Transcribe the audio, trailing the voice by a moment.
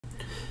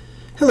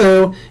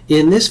Hello,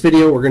 in this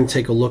video we're going to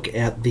take a look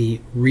at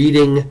the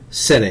reading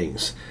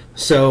settings.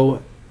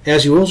 So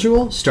as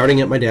usual,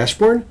 starting at my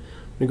dashboard, I'm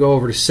going to go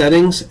over to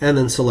settings and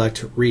then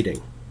select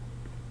reading.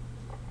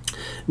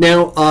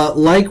 Now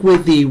like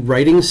with the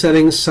writing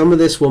settings, some of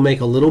this will make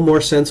a little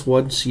more sense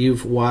once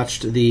you've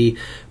watched the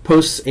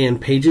posts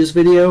and pages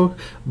video,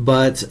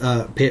 but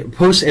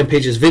posts and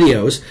pages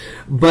videos,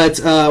 but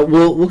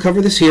we'll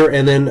cover this here,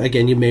 and then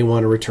again you may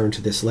want to return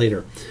to this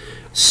later.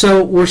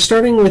 So we're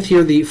starting with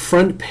here the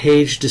front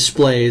page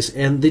displays,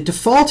 and the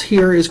default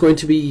here is going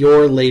to be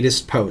your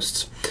latest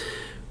posts.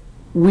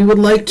 We would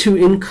like to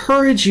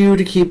encourage you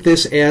to keep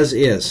this as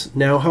is.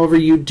 Now, however,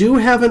 you do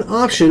have an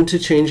option to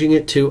changing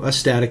it to a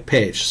static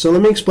page. So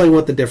let me explain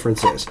what the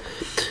difference is.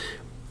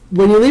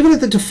 When you leave it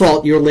at the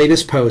default, your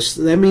latest posts,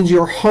 that means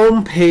your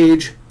home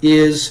page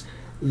is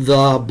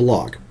the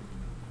blog.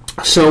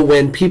 So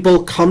when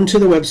people come to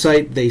the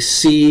website, they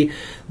see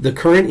the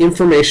current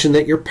information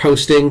that you're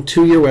posting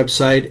to your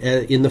website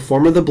in the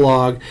form of the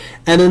blog,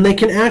 and then they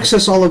can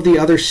access all of the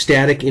other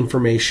static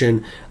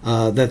information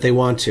that they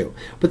want to.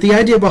 But the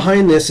idea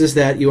behind this is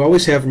that you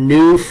always have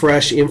new,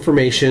 fresh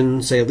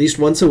information, say at least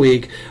once a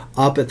week,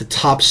 up at the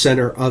top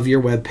center of your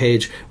web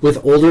page,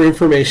 with older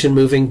information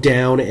moving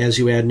down as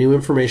you add new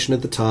information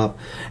at the top,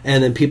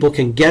 and then people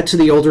can get to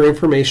the older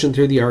information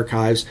through the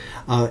archives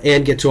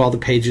and get to all the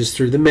pages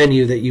through the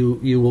menu that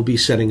you will be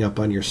setting up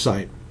on your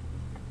site.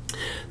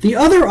 The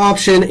other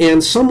option,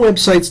 and some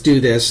websites do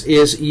this,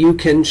 is you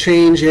can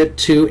change it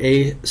to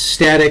a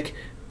static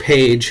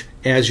page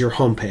as your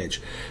home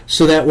page,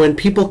 so that when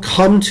people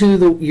come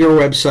to your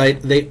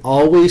website, they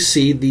always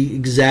see the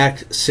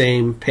exact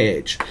same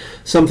page.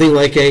 Something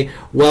like a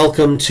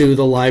welcome to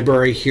the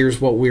library,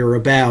 here's what we're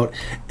about,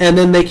 and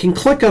then they can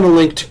click on a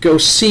link to go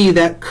see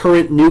that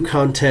current new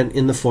content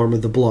in the form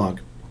of the blog.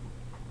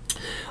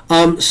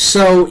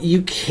 So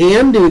you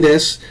can do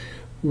this.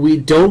 We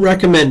don't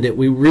recommend it.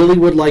 We really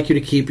would like you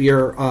to keep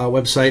your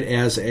website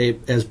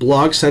as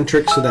blog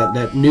centric, so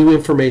that new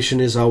information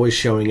is always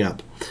showing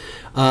up.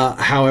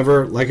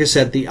 However, like I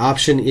said, the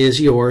option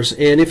is yours,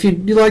 and if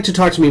you'd like to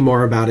talk to me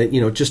more about it,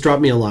 just drop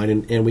me a line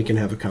and we can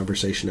have a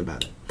conversation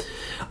about it.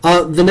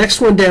 The next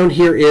one down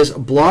here is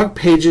blog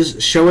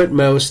pages show at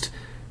most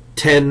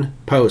 10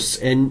 posts,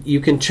 and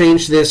you can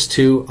change this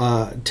to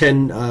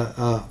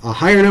a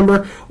higher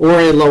number or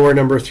a lower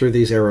number through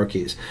these arrow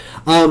keys.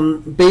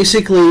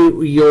 Basically,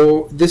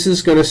 this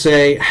is going to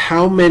say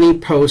how many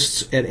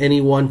posts at any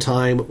one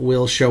time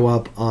will show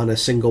up on a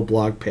single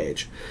blog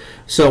page.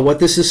 So what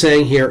this is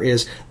saying here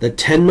is the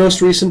 10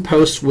 most recent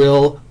posts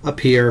will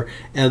appear,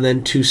 and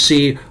then to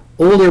see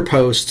older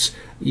posts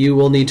you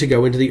will need to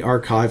go into the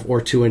archive or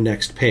to a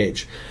next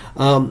page.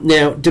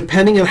 Now,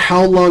 depending on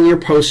how long your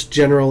posts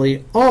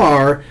generally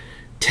are,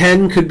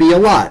 10 could be a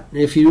lot.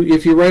 If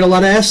you write a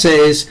lot of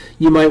essays,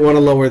 you might want to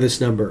lower this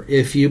number.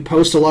 If you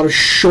post a lot of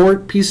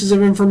short pieces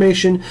of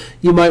information,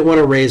 you might want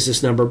to raise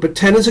this number. But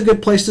 10 is a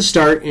good place to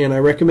start, and I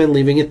recommend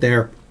leaving it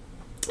there,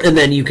 and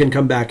then you can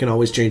come back and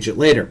always change it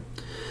later.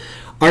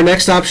 Our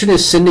next option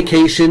is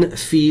syndication.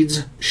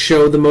 Feeds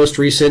show the most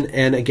recent,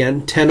 and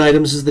again, 10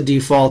 items is the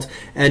default,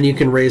 and you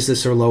can raise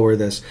this or lower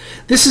this.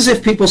 This is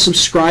if people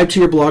subscribe to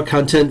your blog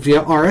content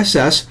via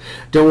RSS.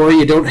 Don't worry,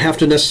 you don't have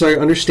to necessarily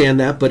understand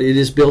that, but it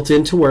is built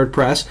into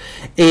WordPress.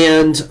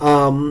 And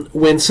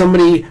when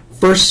somebody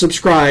first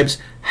subscribes,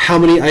 how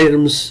many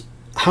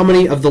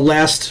of the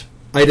last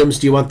items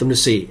do you want them to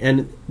see?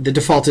 And the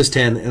default is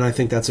 10, and I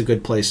think that's a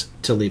good place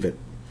to leave it.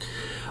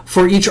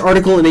 For each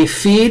article in a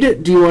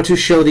feed, do you want to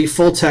show the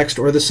full text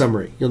or the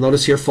summary? You'll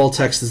notice here full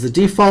text is the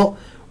default.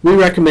 We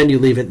recommend you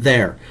leave it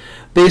there.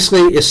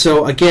 Basically,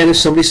 so again, if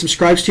somebody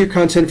subscribes to your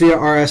content via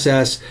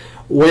RSS,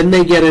 when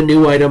they get a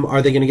new item,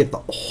 are they going to get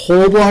the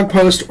whole blog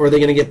post, or are they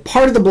going to get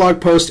part of the blog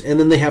post and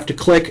then they have to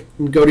click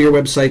and go to your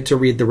website to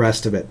read the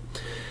rest of it?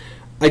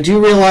 I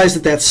do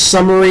realize that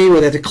summary, where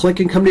they have to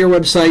click and come to your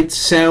website,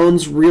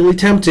 sounds really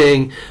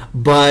tempting,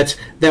 but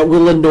that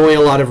will annoy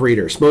a lot of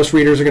readers. Most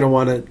readers are going to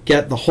want to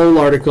get the whole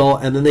article,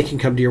 and then they can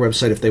come to your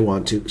website if they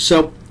want to.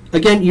 So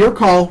again, your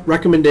call.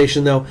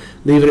 Recommendation though,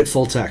 leave it at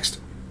full text.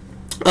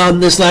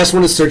 This last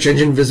one is search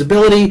engine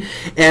visibility,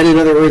 and in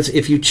other words,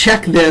 if you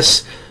check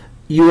this,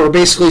 you are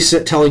basically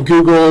telling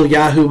Google,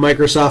 Yahoo,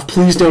 Microsoft,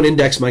 please don't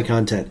index my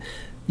content.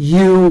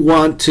 You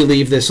want to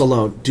leave this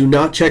alone. Do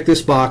not check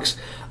this box.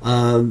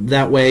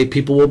 That way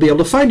people will be able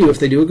to find you if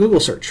they do a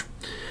Google search.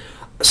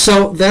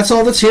 So that's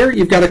all that's here.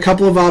 You've got a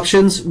couple of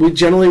options. We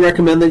generally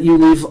recommend that you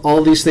leave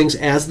all these things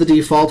as the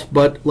default,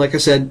 but like I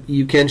said,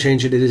 you can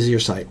change it. It is your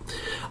site.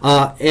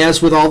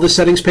 As with all the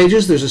settings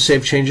pages, there's a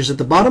Save Changes at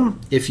the bottom.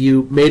 If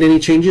you made any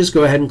changes,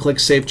 go ahead and click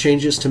Save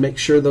Changes to make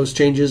sure those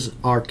changes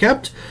are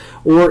kept.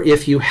 Or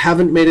if you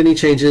haven't made any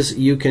changes,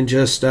 you can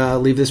just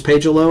leave this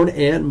page alone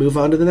and move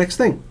on to the next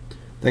thing.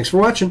 Thanks for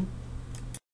watching.